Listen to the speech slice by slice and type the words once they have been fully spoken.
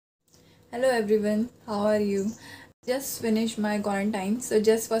Hello everyone, how are you? Just finished my quarantine. So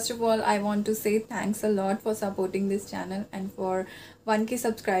just first of all, I want to say thanks a lot for supporting this channel and for 1k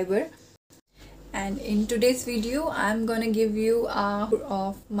subscriber. And in today's video, I'm gonna give you a tour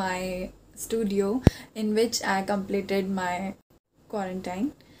of my studio in which I completed my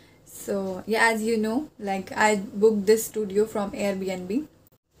quarantine. So yeah, as you know, like I booked this studio from Airbnb.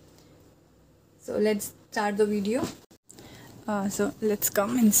 So let's start the video. So let's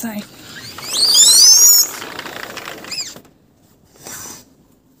come inside.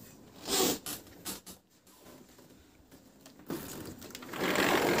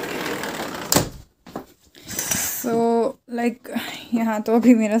 So like यहाँ तो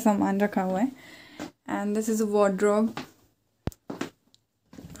अभी मेरा सामान रखा हुआ है and this is a wardrobe.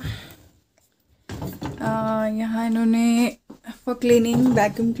 यहाँ इन्होंने for cleaning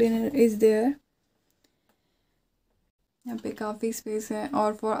vacuum cleaner is there. यहाँ पे काफ़ी स्पेस है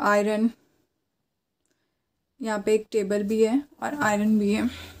और for iron यहाँ पे एक टेबल भी है और आयरन भी है.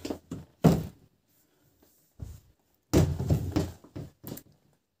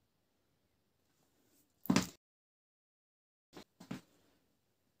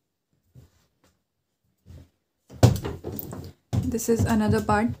 This is another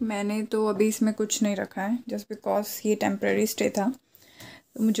part. मैंने तो अभी इसमें कुछ नहीं रखा है जस्ट बिकॉज ये टेम्प्रेरी स्टे था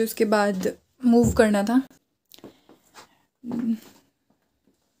तो मुझे उसके बाद मूव करना था.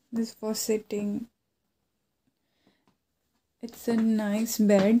 This for sitting. It's a nice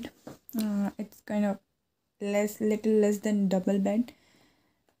bed. It's kind of little less than double bed,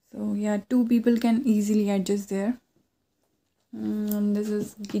 so yeah, 2 people can easily adjust there. And this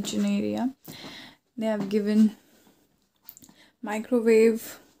is kitchen area. They have given microwave,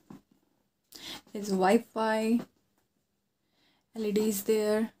 there's Wi-Fi, LEDs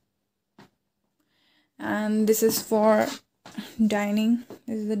there, and this is for dining.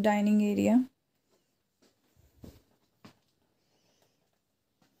 This is the dining area.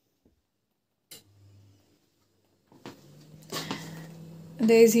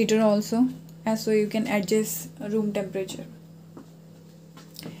 There is heater also, so you can adjust room temperature.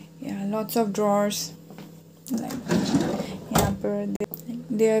 Yeah, lots of drawers. Like यहाँ पर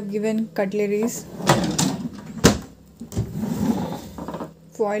they have given cutleries,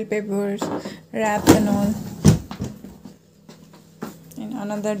 foil papers, wraps and all. In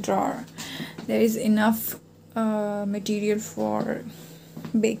another drawer, there is enough material for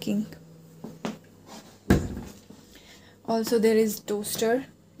baking. Also, there is toaster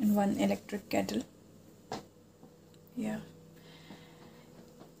and one electric kettle. Yeah,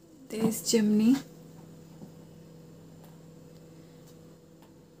 there is chimney.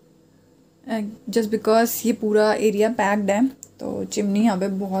 Just because ये पूरा area packed है तो chimney यहाँ पे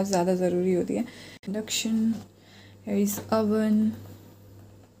बहुत ज़्यादा ज़रूरी होती है. Induction, here is oven.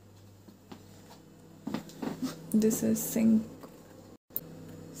 This is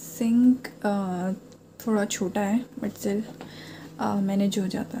sink. थोड़ा छोटा है बट स्टिल मैनेज हो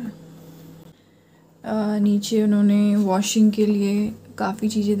जाता है. नीचे उन्होंने वॉशिंग के लिए काफ़ी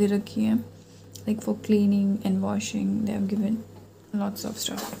चीज़ें दे रखी हैं, like for cleaning and washing they have given lots of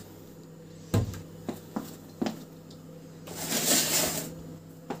stuff.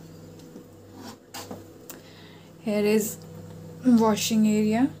 Here is washing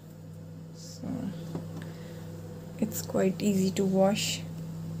area, so it's quite easy to wash.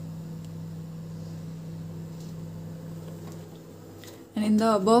 And in the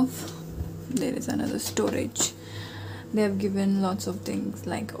above there is another storage. They have given lots of things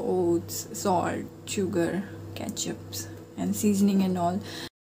like oats, salt, sugar, ketchups and seasoning and all.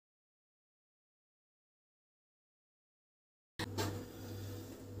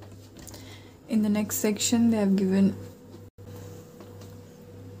 In the next section they have given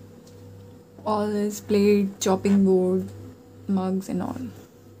all this plate, chopping board, mugs and all.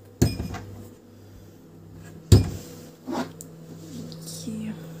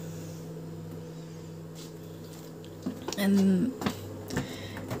 Yeah. And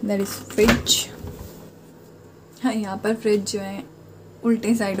there is fridge. हाँ, यहाँ पर fridge जो है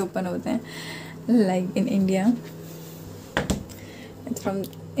उल्टे side open होते हैं, like in India. It's from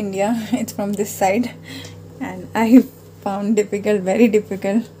India. It's from this side, and I found very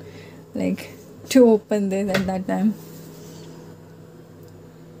difficult, like to open this at that time.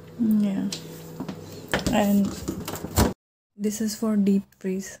 Yeah, and this is for deep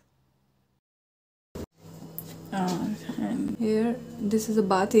freeze. And here, this is a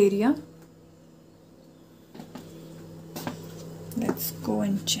bath area. Let's go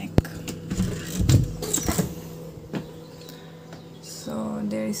and check. So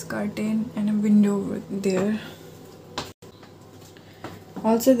there is curtain and a window over there.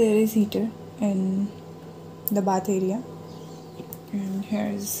 Also there is heater in the bath area, and here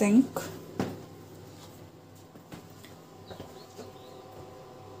is sink.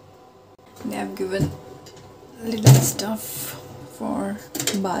 They have given little stuff for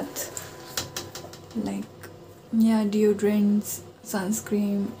bath, like deodorants,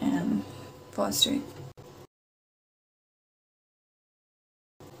 sunscreen, and first aid.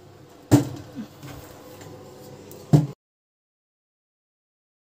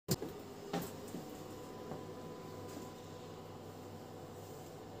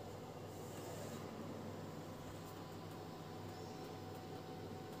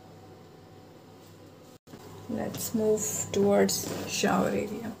 Let's move towards shower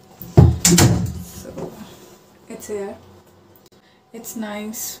area. So it's here. It's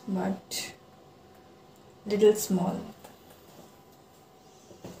nice but little small.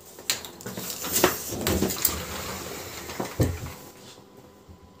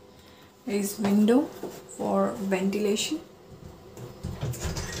 There is window for ventilation.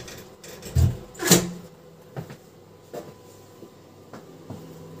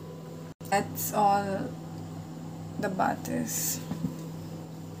 That's all the bath is.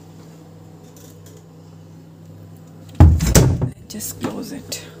 Just close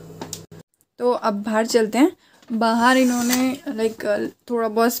it. तो अब बाहर चलते हैं. बाहर इन्होंने like थोड़ा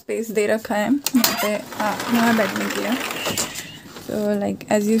बहुत space दे रखा है यहाँ पे यहाँ बैठने के लिए. So like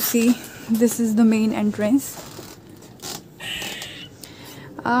as you see, this is the main entrance.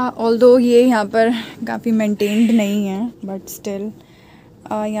 Although ये यहाँ पर काफ़ी मेंटेन्ड नहीं है, बट स्टिल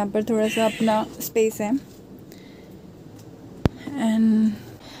यहाँ पर थोड़ा सा अपना स्पेस है.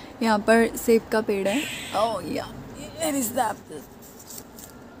 एंड यहाँ पर सेब का पेड़ है. ओह या, हियर इज़ द एप्पल.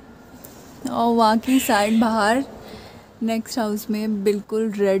 और वहाँ की साइड बाहर नेक्स्ट हाउस में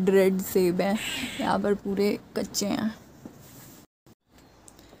बिल्कुल रेड सेब हैं. यहाँ पर पूरे कच्चे हैं.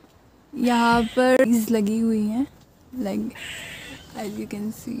 यहाँ पर ट्रीज लगी हुई हैं, like as you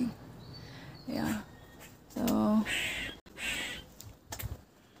can see. या तो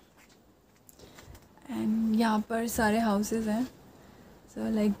एंड यहाँ पर सारे हाउसेस हैं. सो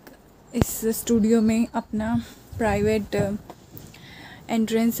लाइक इस स्टूडियो में अपना प्राइवेट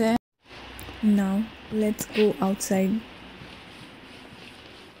एंट्रेंस है. Now let's go outside.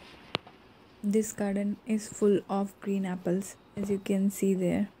 This garden is full of green apples, as you can see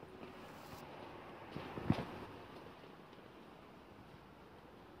there.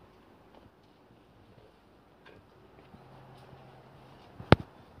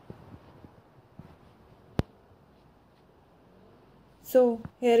 So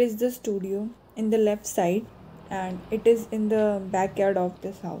here is the studio in the left side, and it is in the backyard of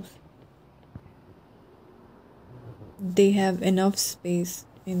this house. They have enough space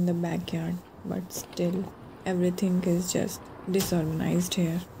in the backyard, but still everything is just disorganized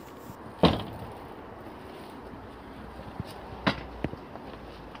here.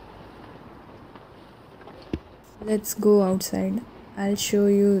 Let's go outside. I'll show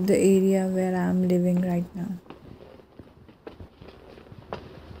you the area where I am living right now.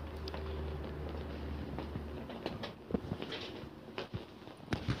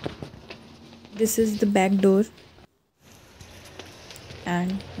 This is the back door,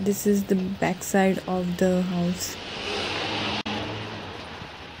 and this is the back side of the house.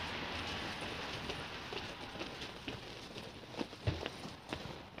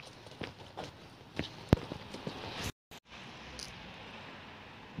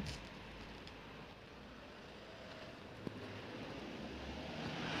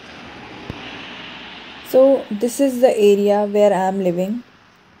 So this is the area where I am living.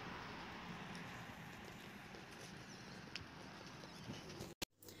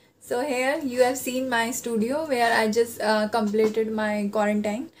 So here you have seen my studio where I just completed my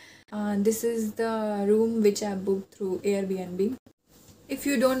quarantine. This is the room which I booked through Airbnb. If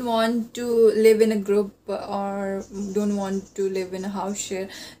you don't want to live in a group or don't want to live in a house share,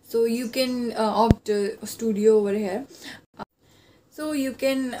 so you can opt a studio over here. So you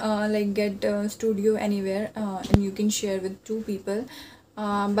can like get a studio anywhere and you can share with 2 people,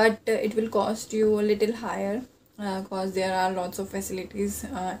 but it will cost you a little higher because there are lots of facilities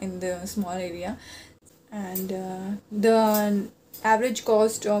in the small area. And the average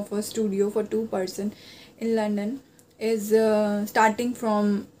cost of a studio for 2 person in London is starting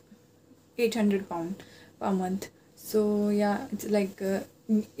from £800 per month. So yeah, it's like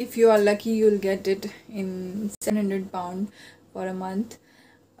if you are lucky you'll get it in £700 for a month,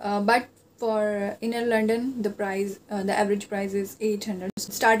 but for inner London the price, the average price is 800.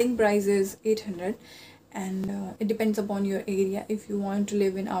 Starting price is 800, and it depends upon your area. If you want to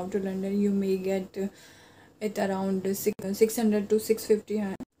live in outer London, you may get it around 600 to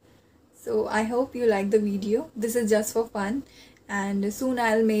 650. So I hope you like the video. This is just for fun, and soon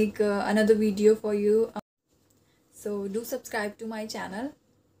I'll make another video for you. So do subscribe to my channel,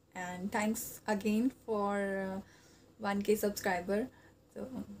 and thanks again for 1K subscriber. So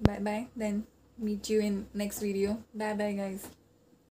bye bye, then meet you in next video. Bye bye guys.